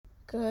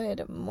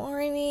Good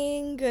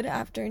morning, good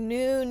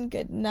afternoon,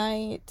 good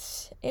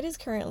night. It is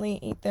currently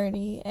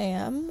 8:30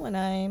 a.m. when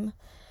I'm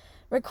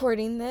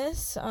recording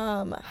this.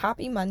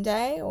 Happy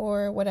Monday,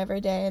 or whatever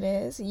day it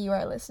is you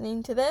are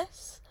listening to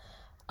this.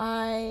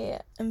 I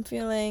am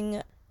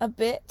feeling a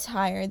bit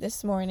tired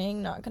this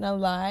morning, not gonna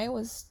lie. It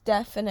was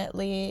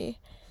definitely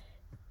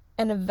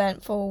an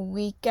eventful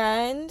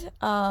weekend.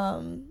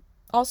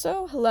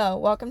 Also, hello,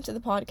 welcome to the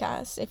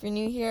podcast. If you're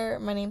new here,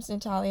 my name's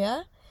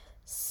Natalia.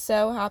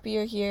 So happy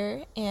you're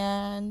here.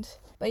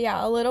 But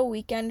yeah, a little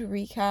weekend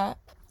recap.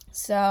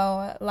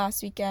 So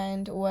last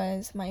weekend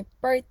was my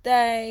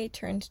birthday,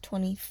 turned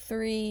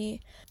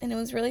 23, and it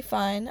was really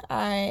fun.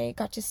 I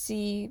got to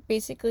see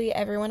basically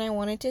everyone I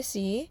wanted to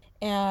see,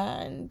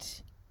 and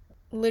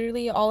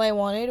literally all I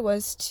wanted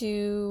was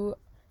to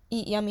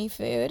eat yummy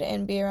food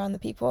and be around the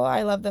people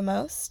I love the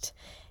most.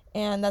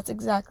 And that's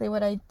exactly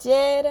what I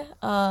did.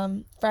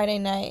 Friday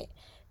night,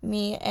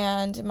 me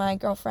and my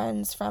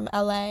girlfriends from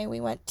LA,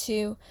 we went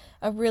to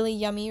a really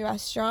yummy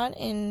restaurant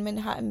in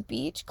Manhattan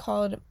Beach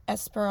called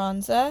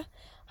Esperanza.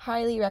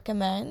 Highly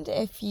recommend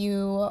if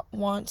you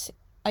want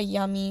a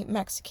yummy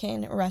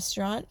Mexican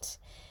restaurant.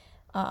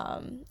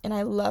 And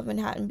I love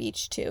Manhattan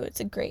Beach too.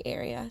 It's a great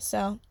area.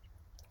 So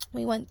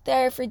we went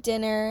there for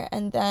dinner,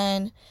 and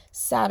then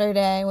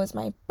Saturday was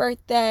my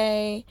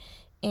birthday,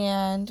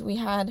 and we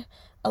had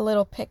a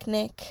little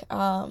picnic.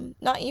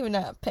 Not even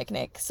a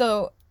picnic.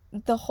 So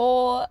the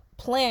whole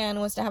plan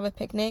was to have a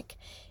picnic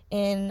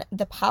in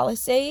the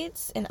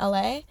Palisades in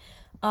LA.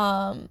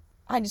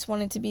 I just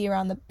wanted to be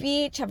around the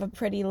beach, have a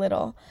pretty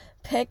little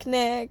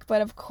picnic, but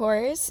of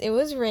course it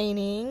was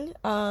raining.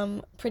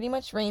 Pretty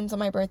much rains on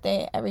my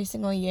birthday every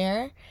single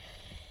year.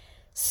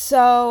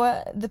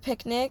 So the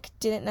picnic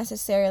didn't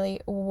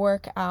necessarily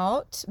work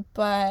out,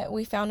 but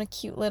we found a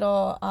cute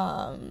little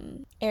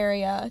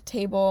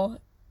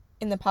table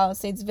in the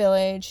Palisades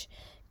Village,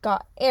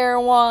 got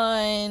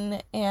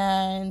Erewhon,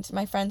 and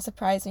my friend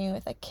surprised me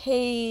with a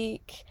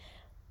cake.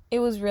 It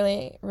was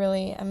really,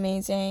 really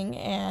amazing,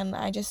 and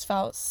I just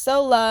felt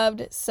so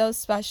loved, so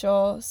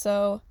special,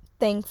 so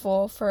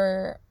thankful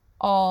for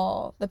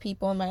all the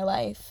people in my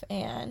life,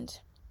 and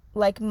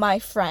like my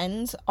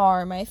friends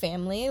are my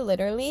family,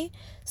 literally.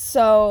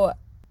 So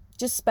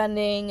just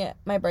spending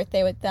my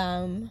birthday with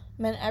them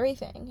meant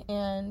everything,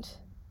 and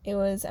it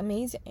was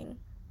amazing.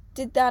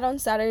 Did that on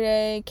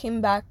Saturday,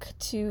 came back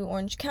to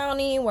Orange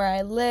County where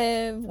I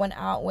live, went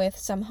out with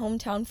some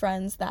hometown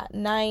friends that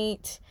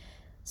night.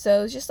 So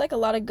it was just like a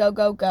lot of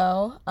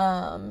go.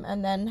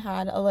 And then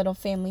had a little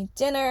family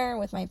dinner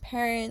with my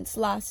parents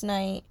last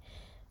night.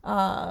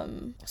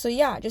 So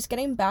yeah, just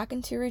getting back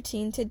into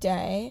routine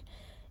today.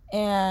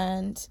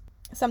 And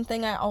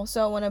something I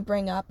also want to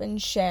bring up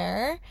and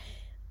share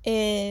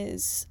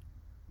is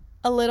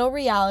a little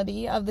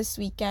reality of this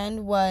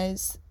weekend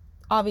was,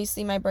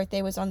 obviously my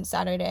birthday was on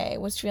Saturday. I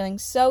was feeling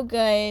so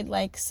good,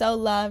 like so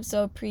loved,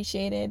 so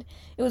appreciated.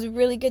 It was a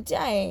really good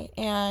day.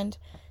 And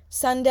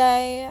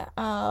Sunday,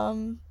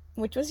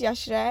 which was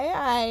yesterday,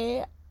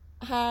 I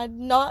had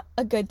not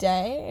a good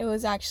day. It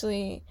was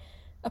actually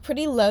a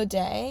pretty low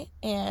day,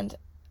 and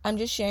I'm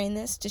just sharing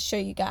this to show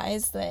you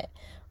guys that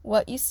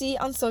what you see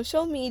on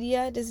social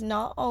media does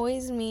not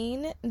always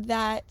mean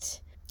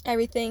that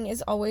everything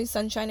is always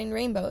sunshine and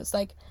rainbows.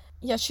 Like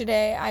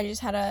yesterday, I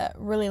just had a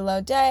really low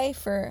day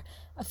for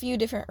a few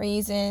different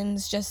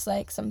reasons, just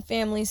like some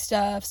family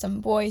stuff, some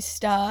boy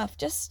stuff,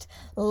 just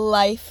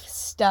life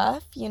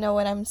stuff, you know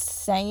what I'm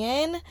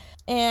saying?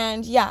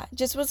 And yeah,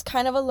 just was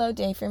kind of a low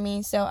day for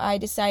me, so I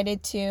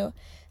decided to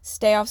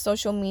stay off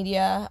social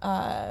media,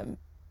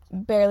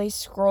 barely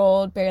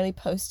scrolled, barely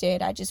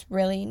posted. I just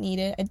really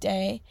needed a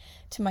day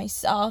to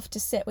myself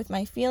to sit with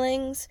my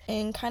feelings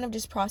and kind of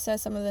just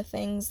process some of the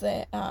things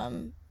that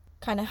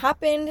kind of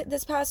happened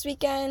this past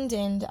weekend.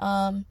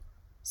 And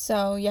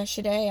so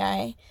yesterday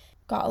I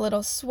got a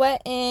little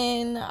sweat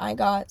in. I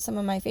got some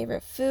of my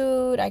favorite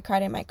food. I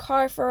cried in my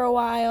car for a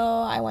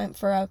while. I went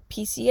for a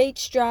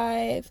PCH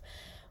drive,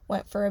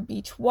 went for a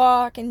beach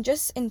walk, and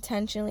just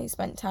intentionally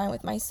spent time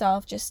with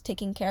myself, just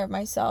taking care of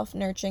myself,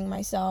 nurturing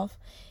myself,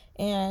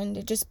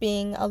 and just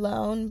being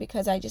alone,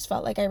 because I just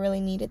felt like I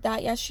really needed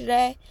that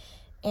yesterday.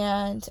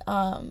 And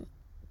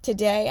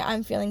today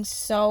I'm feeling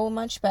so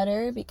much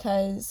better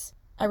because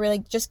I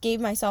really just gave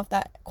myself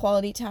that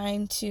quality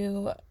time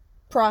to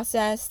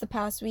process the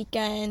past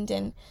weekend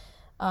and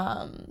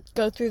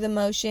go through the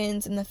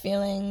motions and the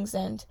feelings.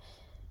 And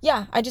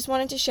yeah, I just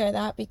wanted to share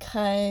that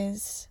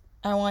because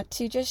I want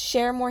to just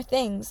share more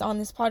things on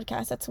this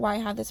podcast. That's why I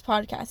have this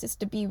podcast, is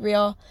to be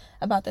real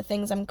about the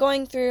things I'm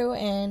going through,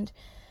 and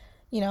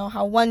you know,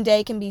 how one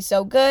day can be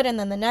so good and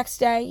then the next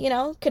day, you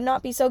know, could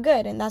not be so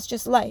good, and that's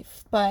just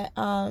life. But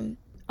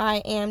I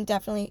am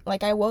definitely,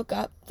 like, I woke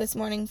up this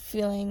morning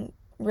feeling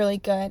really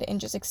good and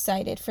just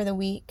excited for the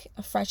week,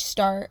 a fresh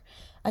start,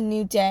 a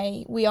new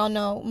day. We all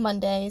know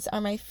Mondays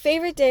are my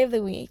favorite day of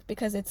the week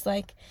because it's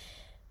like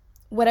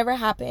whatever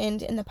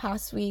happened in the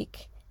past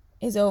week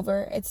is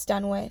over. It's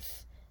done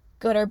with,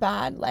 good or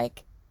bad.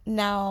 Like,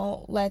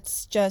 now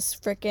let's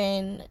just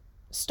freaking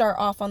start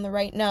off on the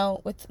right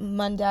note with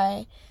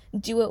Monday,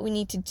 do what we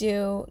need to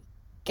do,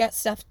 get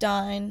stuff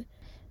done.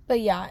 But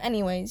yeah,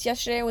 anyways,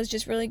 yesterday was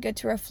just really good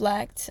to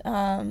reflect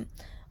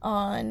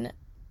on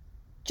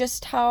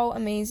just how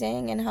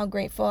amazing and how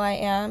grateful I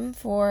am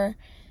for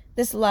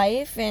this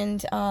life,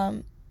 and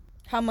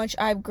how much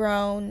I've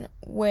grown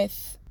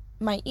with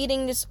my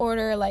eating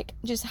disorder, like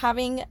just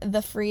having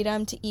the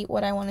freedom to eat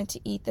what I wanted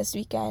to eat this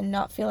weekend,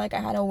 not feel like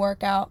I had to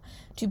work out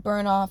to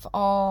burn off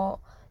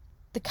all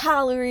the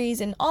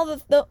calories and all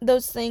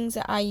those things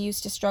that I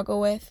used to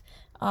struggle with.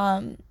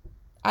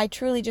 I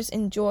truly just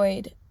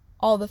enjoyed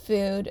all the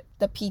food,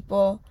 the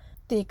people,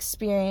 the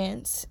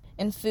experience,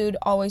 and food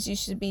always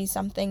used to be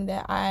something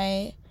that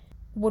I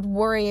would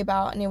worry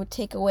about and it would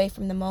take away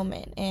from the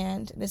moment.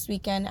 And this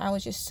weekend I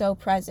was just so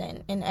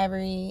present in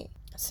every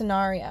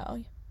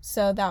scenario.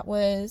 So that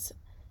was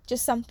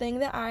just something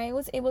that I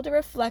was able to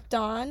reflect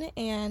on,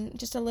 and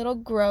just a little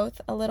growth,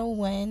 a little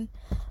win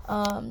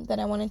that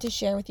I wanted to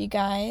share with you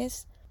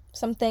guys.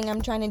 Something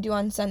I'm trying to do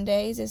on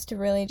Sundays is to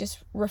really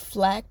just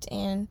reflect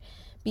and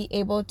be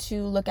able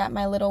to look at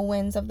my little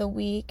wins of the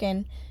week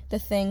and the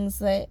things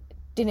that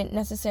didn't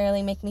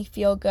necessarily make me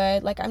feel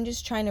good. Like, I'm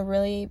just trying to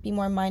really be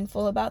more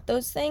mindful about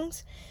those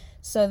things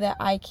so that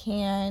I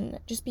can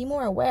just be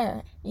more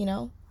aware,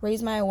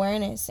 raise my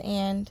awareness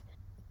and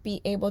be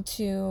able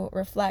to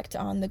reflect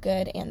on the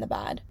good and the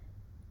bad.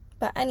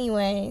 But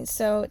anyway,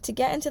 so to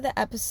get into the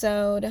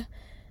episode,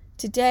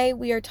 today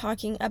we are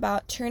talking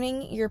about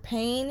turning your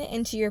pain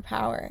into your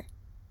power.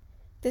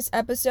 This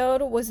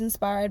episode was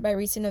inspired by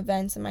recent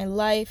events in my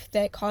life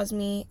that caused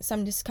me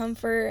some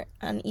discomfort,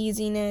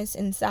 uneasiness,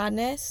 and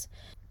sadness.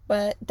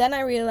 But then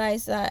I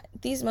realized that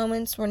these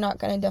moments were not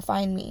going to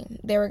define me.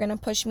 They were going to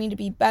push me to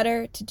be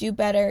better, to do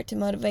better, to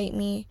motivate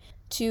me,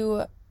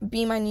 to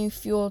be my new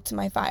fuel to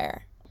my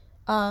fire.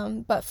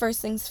 But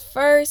first things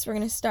first, we're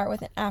going to start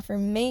with an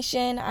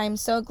affirmation. I'm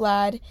so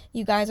glad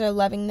you guys are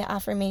loving the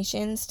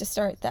affirmations to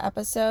start the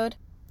episode.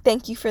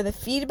 Thank you for the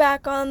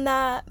feedback on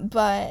that,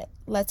 but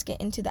let's get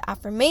into the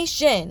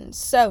affirmation.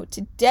 So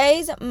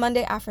today's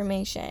Monday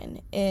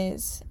affirmation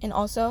is, and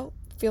also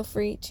feel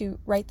free to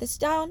write this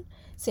down,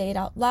 say it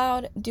out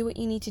loud, do what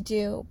you need to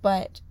do,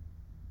 but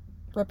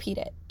repeat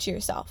it to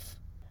yourself.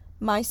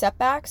 My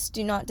setbacks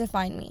do not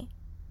define me.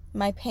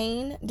 My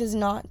pain does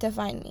not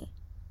define me.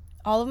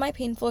 All of my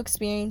painful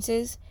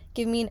experiences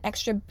give me an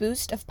extra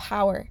boost of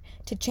power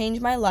to change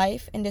my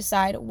life and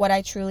decide what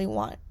I truly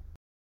want.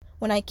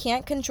 When I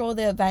can't control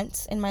the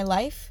events in my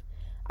life,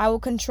 I will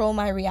control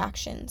my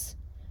reactions.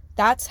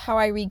 That's how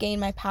I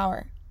regain my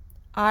power.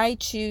 I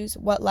choose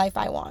what life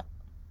I want.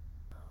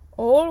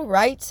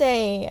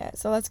 Alrighty,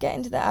 so let's get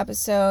into the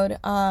episode.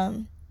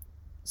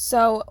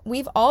 So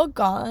we've all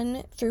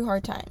gone through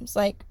hard times,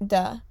 like,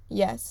 duh,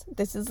 yes,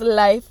 this is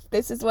life.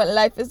 This is what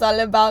life is all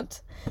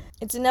about.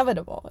 It's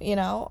inevitable,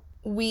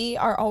 We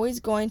are always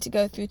going to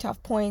go through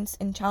tough points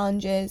and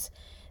challenges.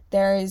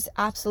 There is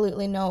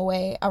absolutely no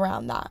way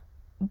around that.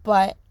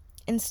 But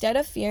instead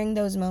of fearing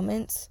those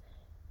moments,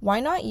 why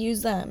not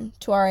use them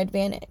to our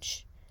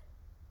advantage?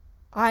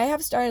 I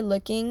have started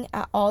looking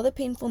at all the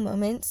painful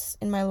moments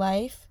in my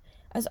life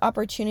as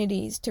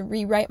opportunities to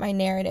rewrite my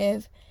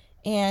narrative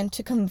and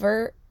to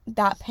convert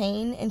that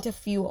pain into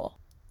fuel.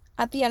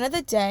 At the end of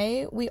the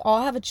day, we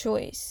all have a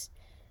choice.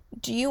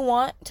 Do you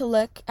want to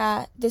look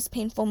at this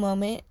painful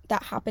moment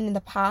that happened in the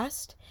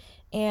past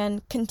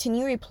and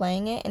continue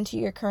replaying it into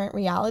your current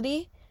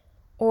reality?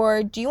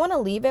 Or do you want to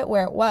leave it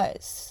where it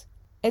was?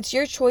 It's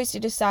your choice to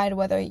decide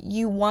whether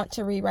you want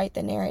to rewrite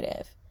the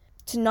narrative,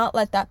 to not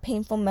let that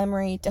painful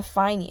memory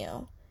define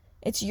you.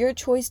 It's your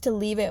choice to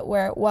leave it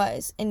where it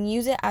was and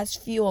use it as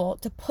fuel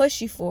to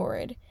push you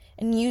forward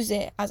and use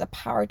it as a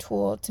power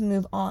tool to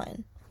move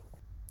on.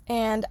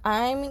 And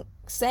I'm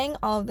saying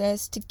all of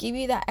this to give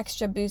you that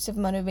extra boost of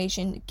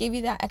motivation, to give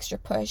you that extra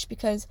push,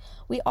 because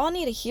we all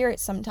need to hear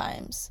it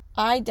sometimes.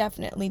 I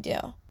definitely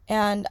do.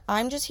 And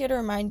I'm just here to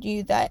remind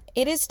you that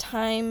it is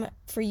time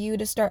for you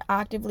to start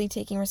actively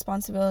taking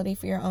responsibility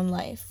for your own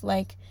life.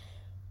 Like,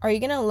 are you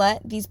going to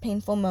let these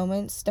painful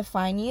moments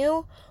define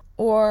you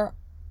or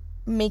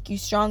make you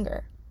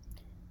stronger?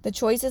 The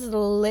choice is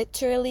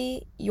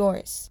literally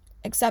yours.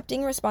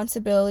 Accepting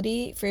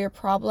responsibility for your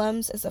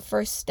problems is the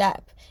first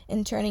step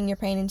in turning your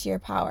pain into your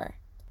power.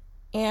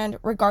 And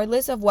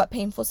regardless of what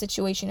painful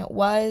situation it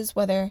was,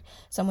 whether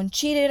someone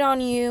cheated on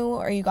you,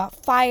 or you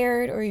got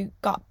fired, or you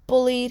got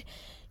bullied,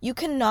 you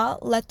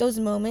cannot let those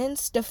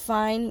moments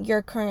define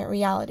your current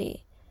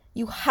reality.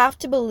 You have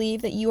to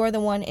believe that you are the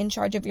one in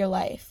charge of your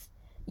life.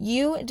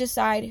 You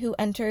decide who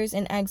enters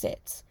and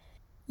exits.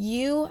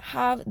 You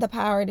have the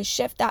power to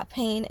shift that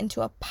pain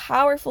into a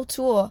powerful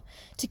tool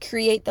to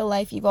create the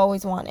life you've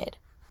always wanted.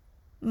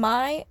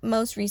 My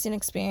most recent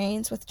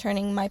experience with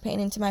turning my pain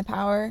into my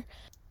power,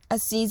 a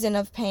season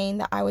of pain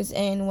that I was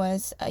in,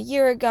 was a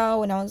year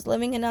ago when I was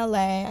living in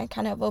LA. I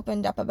kind of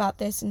opened up about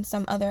this in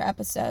some other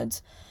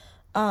episodes.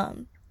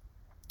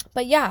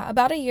 But yeah,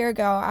 about a year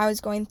ago, I was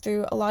going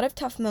through a lot of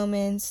tough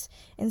moments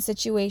and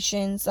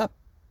situations that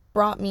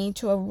brought me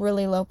to a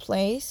really low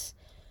place.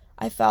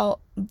 I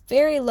felt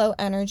very low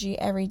energy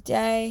every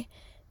day,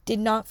 did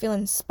not feel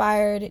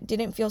inspired,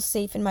 didn't feel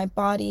safe in my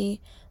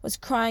body, was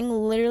crying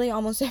literally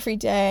almost every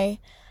day.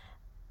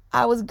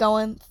 I was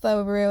going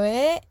through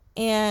it,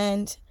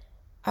 and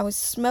I was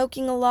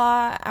smoking a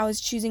lot. I was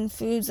choosing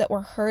foods that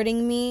were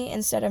hurting me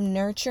instead of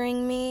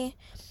nurturing me.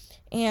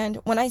 And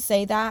when I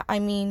say that, I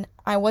mean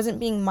I wasn't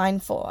being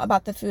mindful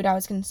about the food I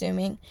was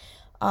consuming.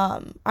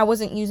 I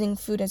wasn't using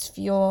food as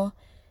fuel,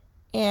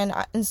 and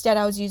instead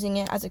I was using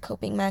it as a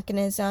coping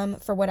mechanism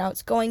for what I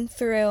was going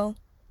through.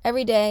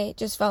 Every day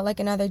just felt like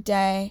another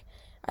day.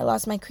 I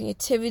lost my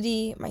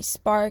creativity, my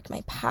spark,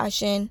 my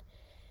passion.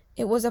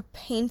 It was a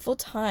painful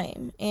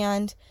time,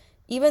 and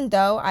even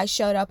though I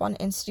showed up on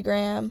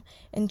Instagram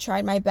and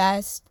tried my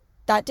best,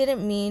 that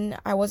didn't mean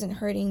I wasn't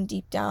hurting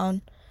deep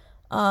down.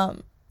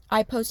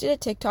 I posted a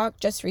TikTok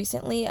just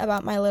recently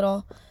about my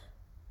little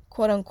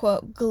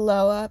quote-unquote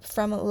glow up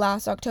from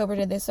last October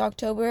to this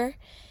October,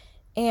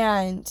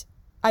 and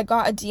I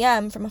got a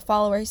DM from a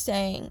follower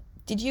saying,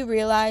 "Did you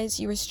realize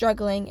you were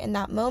struggling in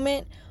that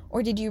moment,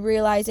 or did you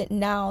realize it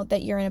now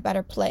that you're in a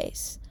better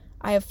place?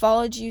 I have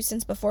followed you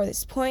since before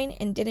this point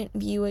and didn't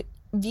view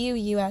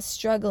you as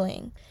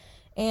struggling."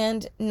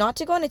 And not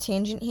to go on a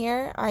tangent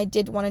here, I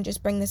did want to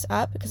just bring this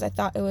up because I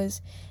thought it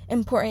was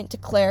important to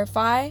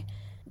clarify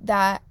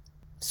that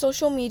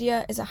social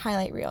media is a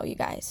highlight reel, you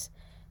guys.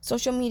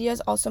 Social media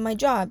is also my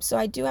job, so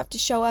I do have to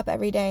show up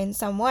every day in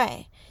some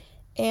way.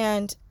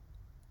 And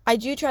I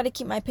do try to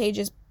keep my page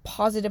as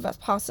positive as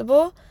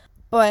possible,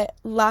 but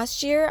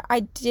last year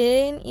I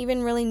didn't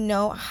even really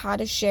know how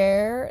to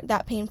share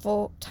that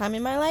painful time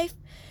in my life,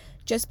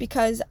 just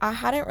because I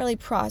hadn't really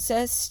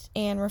processed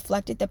and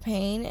reflected the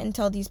pain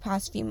until these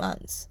past few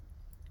months.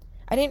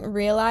 I didn't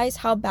realize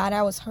how bad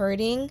I was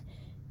hurting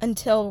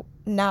until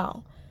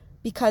now,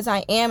 because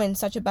I am in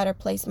such a better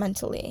place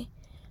mentally.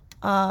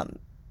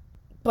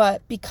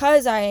 But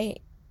because I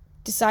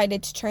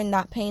decided to turn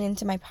that pain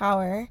into my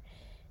power,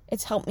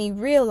 it's helped me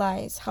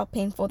realize how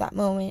painful that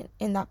moment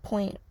and that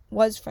point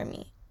was for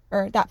me,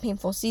 or that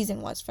painful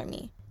season was for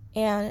me.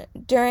 And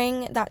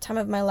during that time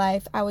of my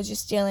life, I was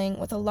just dealing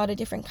with a lot of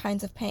different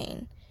kinds of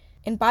pain.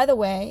 And by the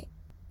way,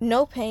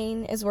 no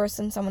pain is worse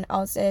than someone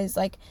else's.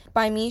 Like,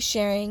 by me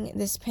sharing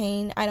this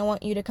pain, I don't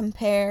want you to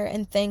compare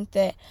and think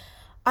that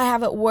I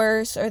have it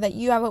worse or that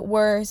you have it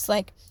worse.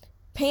 Like,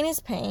 pain is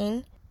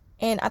pain.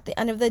 And at the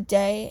end of the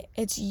day,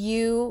 it's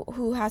you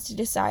who has to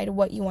decide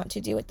what you want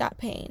to do with that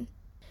pain.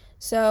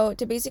 So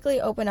to basically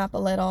open up a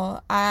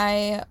little,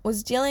 I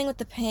was dealing with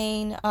the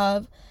pain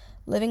of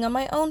living on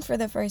my own for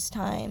the first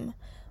time,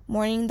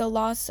 mourning the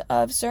loss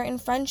of certain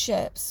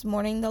friendships,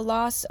 mourning the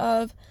loss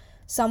of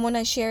someone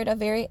I shared a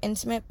very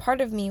intimate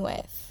part of me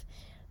with,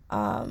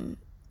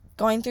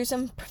 going through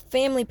some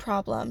family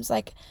problems.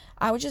 Like,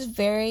 I was just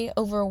very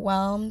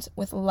overwhelmed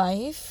with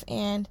life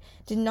and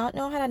did not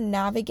know how to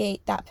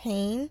navigate that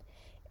pain.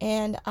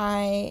 And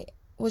I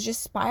was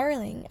just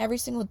spiraling every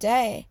single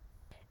day.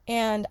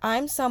 And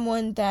I'm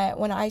someone that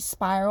when I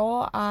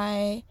spiral,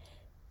 I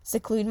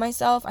seclude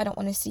myself. I don't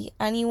want to see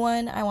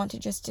anyone. I want to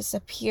just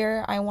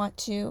disappear. I want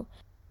to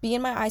be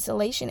in my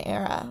isolation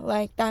era.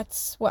 Like,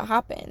 that's what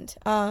happened.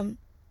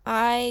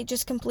 I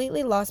just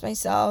completely lost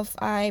myself.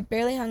 I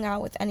barely hung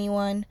out with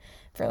anyone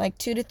for like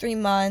 2 to 3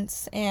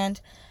 months,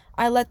 and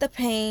I let the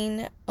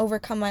pain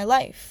overcome my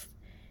life.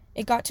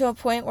 It got to a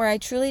point where I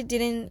truly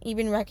didn't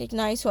even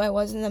recognize who I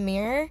was in the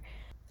mirror.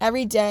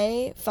 Every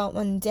day felt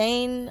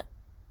mundane.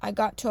 I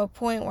got to a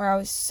point where I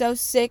was so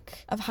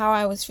sick of how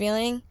I was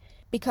feeling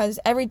because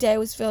every day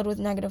was filled with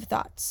negative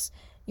thoughts.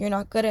 You're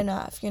not good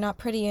enough. You're not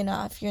pretty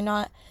enough. You're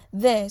not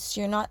this.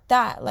 You're not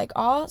that. Like,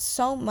 all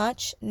so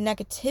much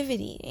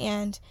negativity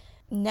and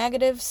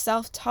negative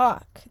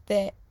self-talk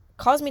that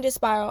caused me to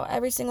spiral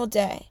every single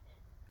day.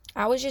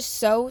 I was just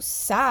so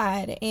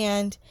sad,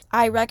 and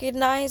I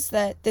recognized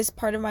that this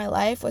part of my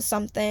life was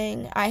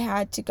something I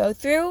had to go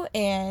through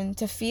and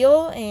to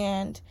feel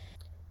and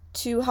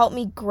to help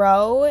me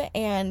grow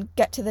and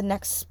get to the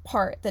next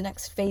part, the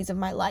next phase of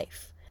my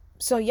life.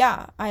 So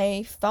yeah,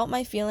 I felt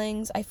my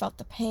feelings, I felt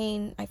the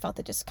pain, I felt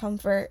the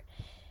discomfort,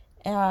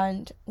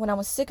 and when I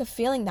was sick of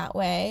feeling that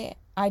way,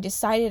 I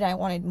decided I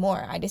wanted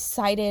more. I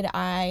decided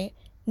I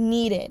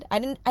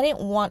didn't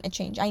want a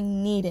change. I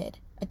needed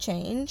a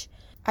change.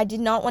 I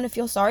did not want to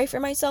feel sorry for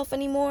myself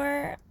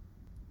anymore.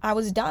 I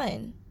was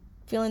done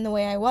feeling the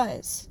way I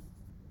was.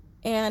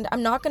 And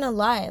I'm not gonna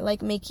lie,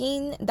 like,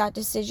 making that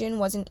decision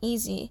wasn't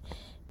easy.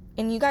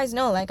 And you guys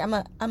know, like, I'm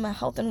a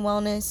health and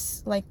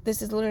wellness, like,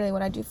 this is literally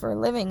what I do for a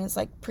living, is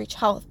like preach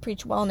health,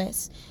 preach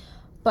wellness.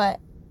 But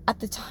at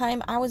the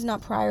time, I was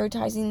not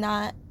prioritizing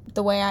that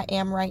the way I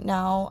am right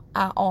now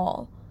at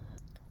all.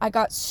 I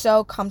got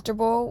so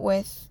comfortable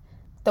with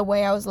the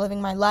way I was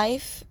living my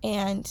life,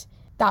 and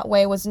that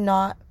way was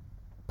not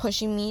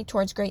pushing me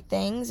towards great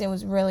things. It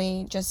was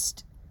really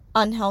just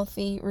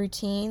unhealthy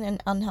routine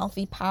and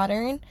unhealthy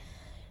pattern.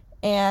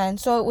 And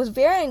so it was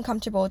very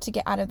uncomfortable to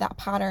get out of that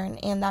pattern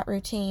and that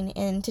routine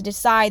and to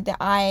decide that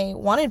I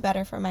wanted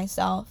better for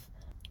myself,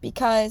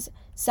 because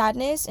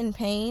sadness and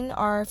pain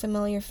are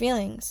familiar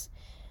feelings.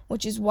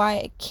 which is why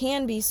it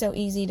can be so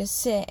easy to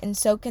sit and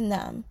soak in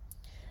them.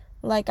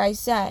 Like I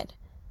said,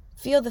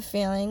 feel the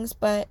feelings,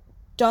 but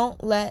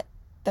don't let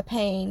the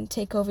pain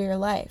take over your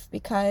life,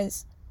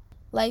 because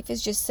life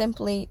is just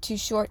simply too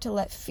short to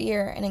let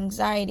fear and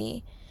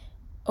anxiety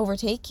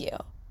overtake you.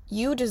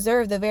 You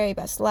deserve the very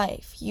best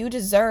life. You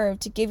deserve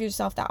to give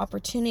yourself that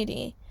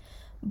opportunity.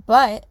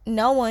 But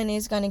no one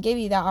is going to give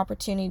you that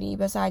opportunity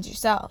besides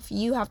yourself.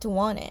 You have to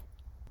want it.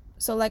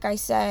 So like I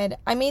said,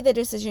 I made the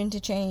decision to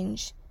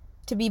change,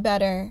 to be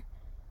better.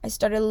 I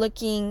started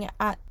looking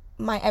at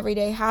my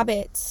everyday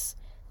habits.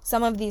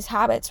 Some of these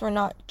habits were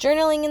not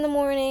journaling in the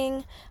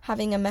morning,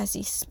 having a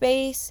messy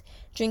space,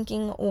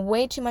 drinking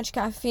way too much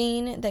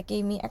caffeine that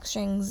gave me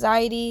extra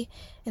anxiety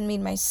and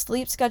made my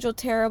sleep schedule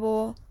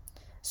terrible,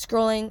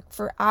 scrolling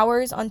for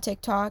hours on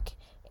TikTok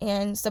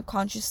and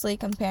subconsciously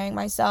comparing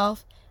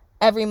myself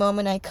every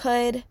moment I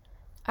could.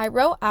 I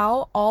wrote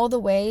out all the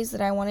ways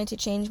that I wanted to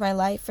change my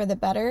life for the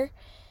better,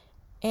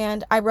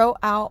 and I wrote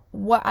out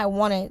what I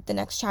wanted the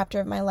next chapter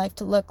of my life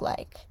to look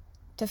like,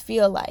 to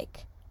feel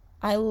like.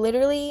 I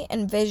literally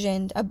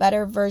envisioned a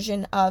better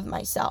version of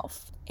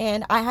myself.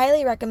 And I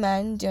highly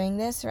recommend doing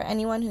this for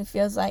anyone who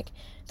feels like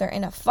they're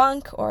in a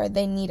funk, or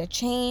they need a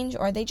change,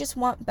 or they just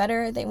want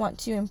better, they want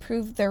to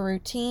improve their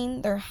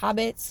routine, their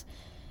habits.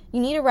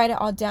 You need to write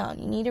it all down.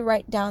 You need to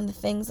write down the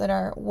things that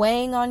are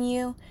weighing on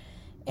you,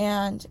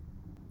 and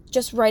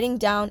just writing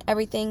down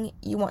everything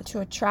you want to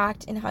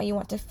attract and how you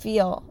want to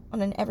feel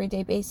on an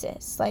everyday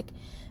basis. Like,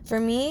 for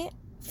me,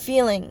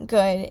 feeling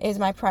good is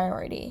my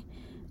priority.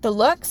 The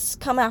looks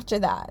come after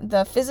that.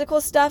 The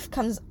physical stuff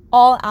comes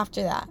all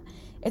after that.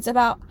 It's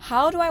about,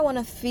 how do I want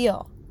to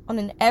feel on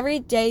an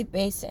everyday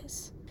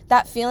basis?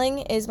 That feeling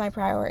is my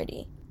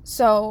priority.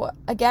 So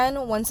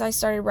again, once I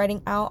started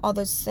writing out all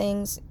those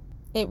things,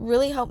 it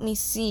really helped me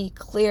see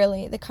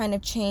clearly the kind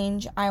of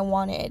change I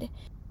wanted,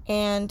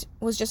 and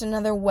was just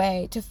another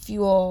way to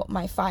fuel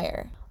my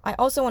fire. I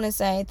also want to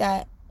say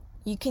that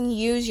you can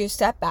use your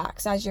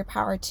setbacks as your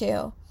power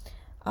too.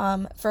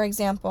 For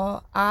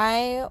example,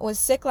 I was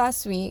sick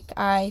last week.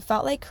 I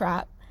felt like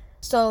crap.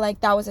 So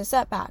that was a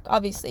setback,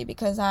 obviously,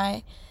 because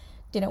I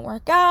didn't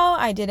work out.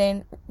 I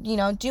didn't,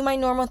 do my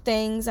normal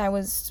things. I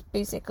was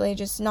basically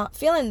just not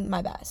feeling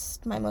my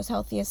best, my most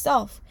healthiest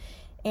self.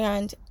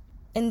 And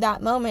in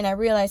that moment, I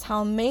realized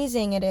how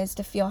amazing it is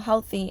to feel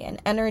healthy and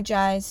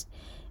energized.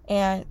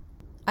 And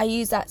I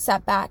use that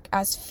setback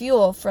as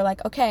fuel for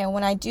okay,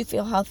 when I do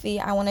feel healthy,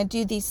 I want to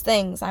do these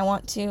things. I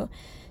want to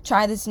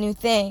try this new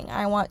thing.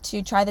 I want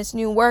to try this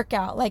new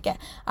workout.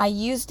 I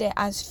used it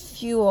as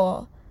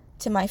fuel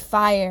to my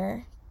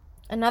fire.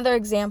 Another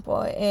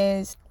example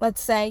is,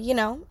 let's say,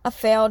 a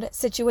failed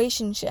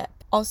situationship.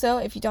 Also,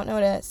 if you don't know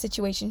what a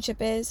situationship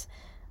is,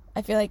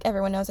 I feel like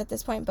everyone knows at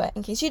this point, but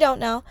in case you don't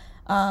know,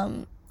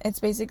 it's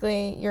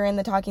basically you're in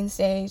the talking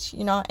stage.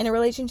 You're not in a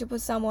relationship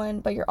with someone,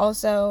 but you're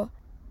also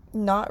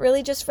not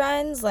really just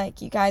friends.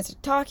 You guys are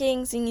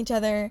talking, seeing each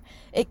other.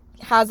 It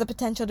has the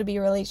potential to be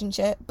a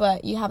relationship,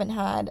 but you haven't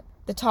had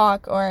the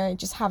talk, or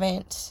just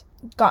haven't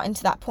gotten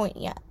to that point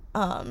yet.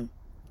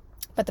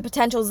 But the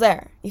potential's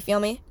there. You feel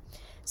me?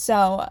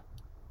 So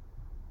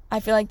I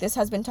feel like this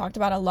has been talked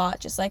about a lot.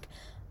 Just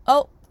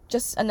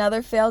just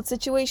another failed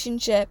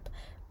situationship.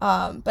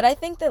 But I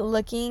think that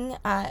looking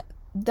at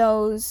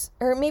those,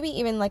 or maybe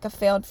even a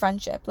failed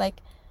friendship,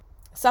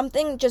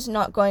 something just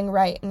not going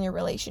right in your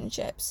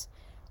relationships.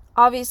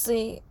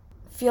 Obviously,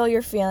 feel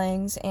your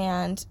feelings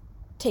and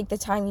take the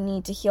time you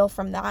need to heal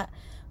from that.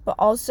 But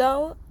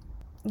also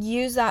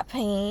use that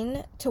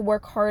pain to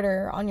work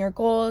harder on your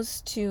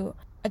goals, to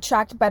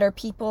attract better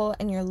people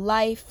in your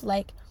life.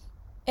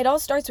 It all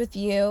starts with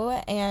you,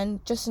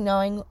 and just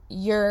knowing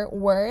your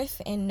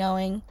worth and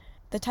knowing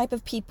the type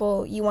of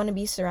people you want to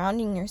be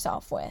surrounding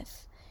yourself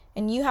with.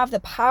 And you have the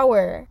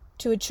power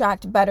to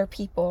attract better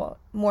people,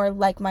 more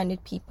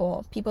like-minded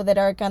people, people that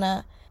are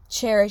gonna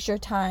cherish your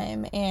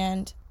time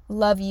and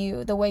love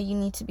you the way you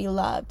need to be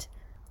loved.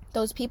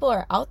 Those people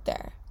are out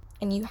there,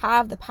 and you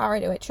have the power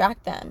to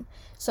attract them.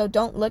 So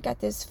don't look at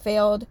this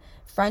failed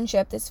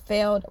friendship, this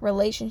failed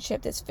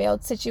relationship, this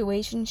failed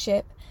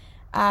situationship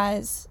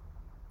as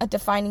a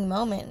defining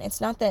moment.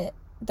 It's not that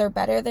they're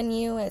better than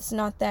you. It's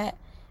not that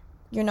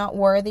you're not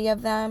worthy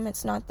of them.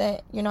 It's not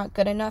that you're not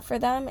good enough for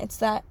them. It's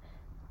that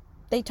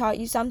they taught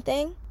you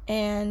something,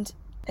 and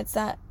it's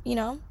that,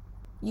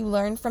 you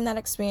learned from that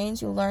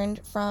experience. You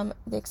learned from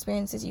the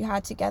experiences you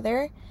had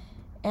together,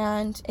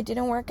 and it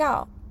didn't work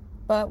out.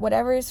 But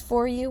whatever is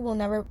for you will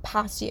never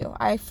pass you.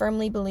 I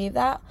firmly believe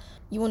that.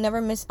 You will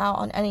never miss out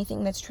on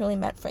anything that's truly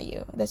meant for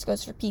you. This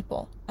goes for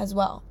people as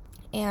well.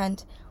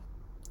 And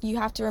you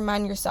have to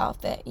remind yourself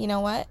that, you know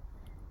what?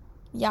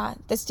 Yeah,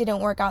 this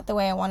didn't work out the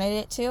way I wanted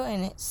it to,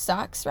 and it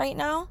sucks right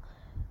now.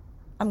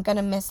 I'm going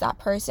to miss that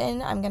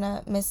person. I'm going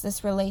to miss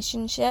this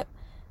relationship.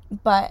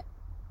 But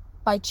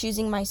by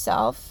choosing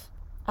myself,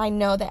 I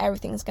know that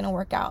everything's going to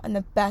work out in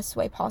the best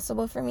way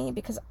possible for me,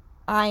 because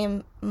I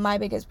am my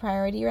biggest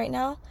priority right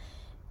now.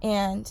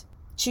 And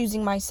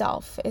choosing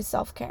myself is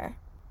self-care.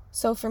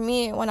 So for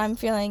me, when I'm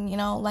feeling,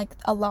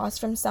 a loss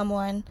from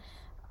someone,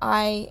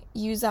 I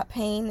use that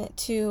pain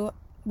to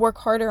work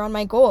harder on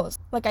my goals.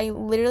 Like, I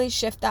literally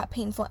shift that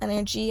painful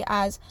energy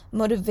as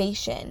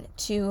motivation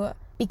to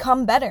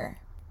become better.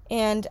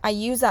 And I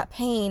use that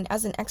pain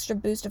as an extra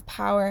boost of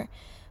power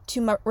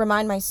to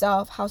remind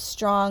myself how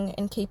strong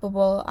and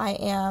capable I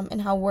am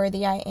and how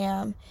worthy I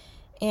am.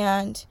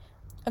 And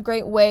a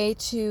great way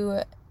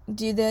to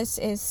do this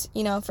is,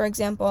 for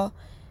example,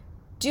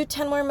 do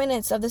 10 more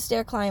minutes of the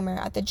stair climber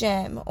at the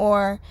gym,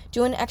 or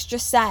do an extra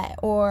set,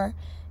 or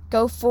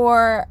go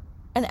for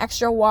an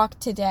extra walk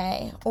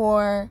today,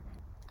 or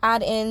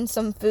add in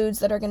some foods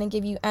that are going to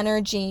give you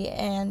energy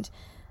and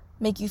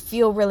make you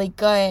feel really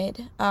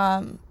good.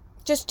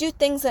 Just do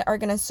things that are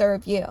going to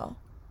serve you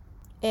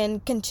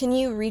and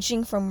continue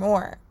reaching for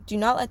more. Do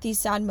not let these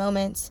sad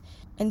moments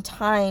and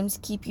times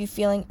keep you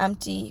feeling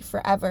empty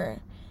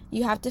forever.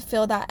 You have to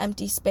fill that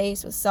empty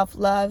space with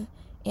self-love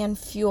and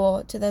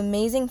fuel to the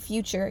amazing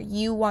future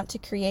you want to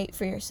create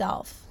for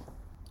yourself.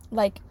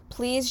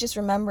 Please just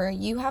remember,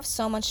 you have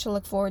so much to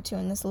look forward to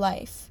in this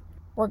life.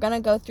 We're going to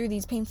go through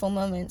these painful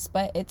moments,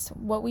 but it's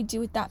what we do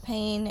with that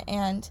pain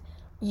and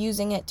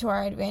using it to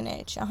our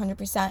advantage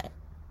 100%.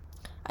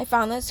 I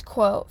found this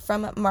quote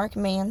from Mark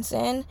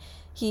Manson.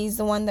 He's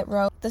the one that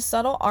wrote The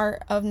Subtle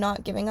Art of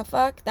Not Giving a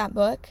Fuck, that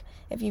book,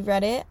 if you've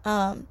read it.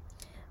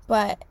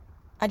 But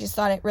I just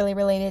thought it really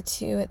related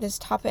to this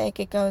topic.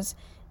 It goes,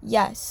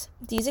 yes,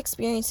 these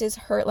experiences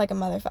hurt like a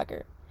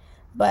motherfucker,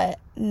 but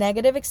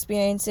negative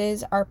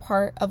experiences are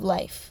part of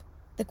life.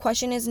 The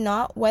question is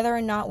not whether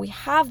or not we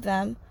have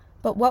them,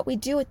 but what we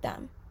do with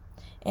them.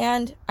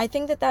 And I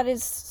think that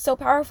is so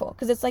powerful,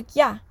 because it's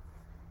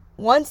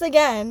once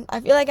again, I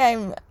feel like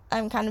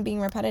I'm kind of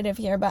being repetitive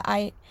here, but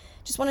I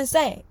just want to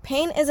say,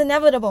 pain is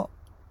inevitable.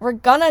 We're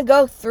gonna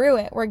go through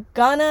it.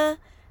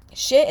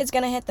 Shit is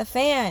gonna hit the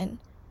fan.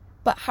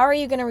 But how are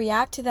you gonna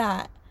react to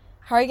that?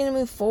 How are you gonna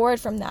move forward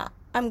from that?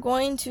 I'm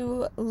going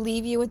to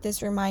leave you with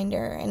this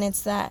reminder, and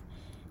it's that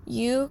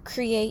you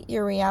create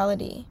your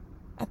reality.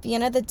 At the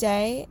end of the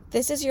day,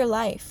 this is your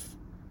life.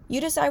 You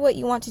decide what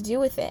you want to do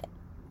with it.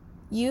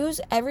 Use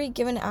every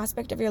given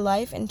aspect of your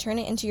life and turn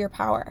it into your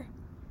power.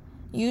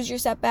 Use your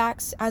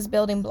setbacks as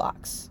building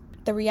blocks.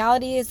 The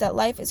reality is that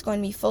life is going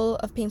to be full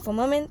of painful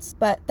moments,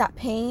 but that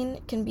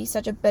pain can be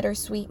such a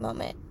bittersweet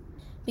moment,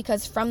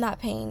 because from that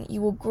pain,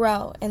 you will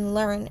grow and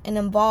learn and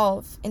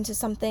evolve into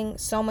something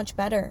so much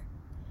better.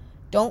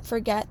 Don't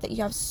forget that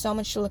you have so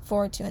much to look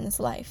forward to in this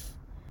life,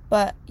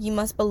 but you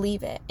must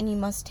believe it and you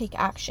must take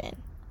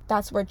action.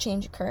 That's where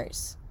change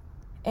occurs.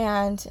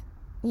 And,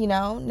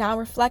 now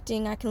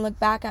reflecting, I can look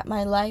back at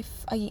my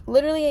life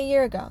literally a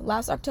year ago.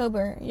 Last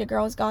October, your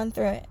girl was going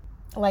through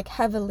it,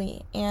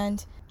 heavily.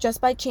 And just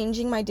by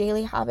changing my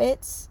daily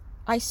habits,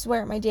 I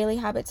swear my daily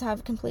habits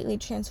have completely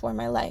transformed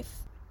my life.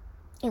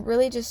 It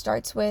really just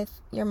starts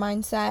with your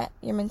mindset,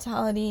 your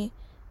mentality.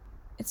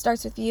 It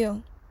starts with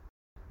you.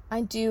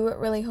 I do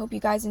really hope you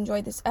guys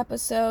enjoyed this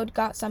episode,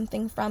 got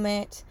something from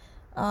it.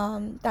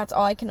 That's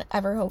all I can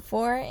ever hope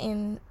for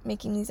in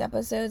making these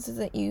episodes, is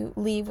that you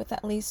leave with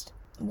at least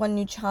one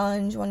new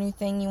challenge, one new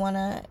thing you want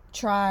to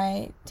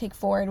try, take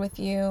forward with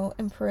you,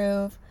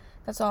 improve.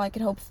 That's all I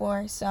could hope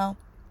for. So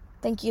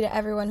thank you to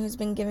everyone who's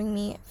been giving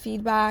me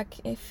feedback.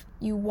 If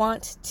you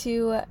want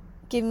to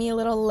give me a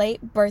little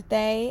late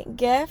birthday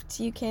gift,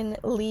 you can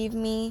leave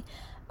me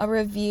a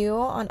review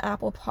on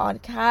Apple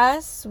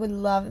Podcasts. Would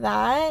love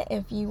that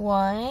if you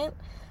want.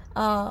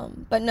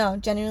 But no,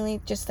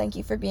 genuinely, just thank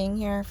you for being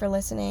here, for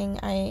listening.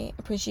 I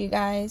appreciate you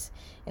guys,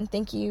 and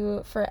thank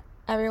you for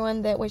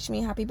everyone that wished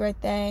me a happy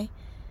birthday.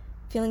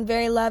 Feeling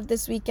very loved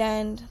this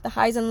weekend. The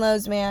highs and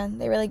lows, man,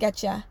 they really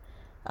get ya.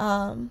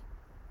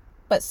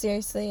 But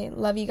seriously,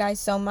 love you guys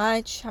so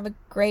much. Have a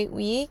great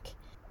week,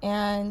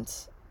 and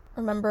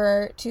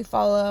remember to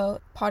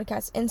follow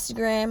podcast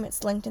Instagram.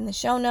 It's linked in the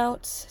show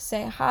notes.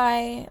 Say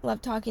hi.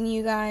 Love talking to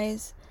you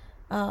guys.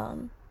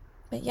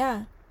 But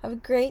yeah, have a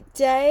great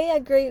day, a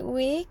great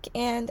week,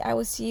 and I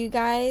will see you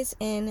guys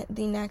in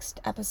the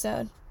next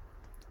episode.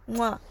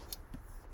 Mwah.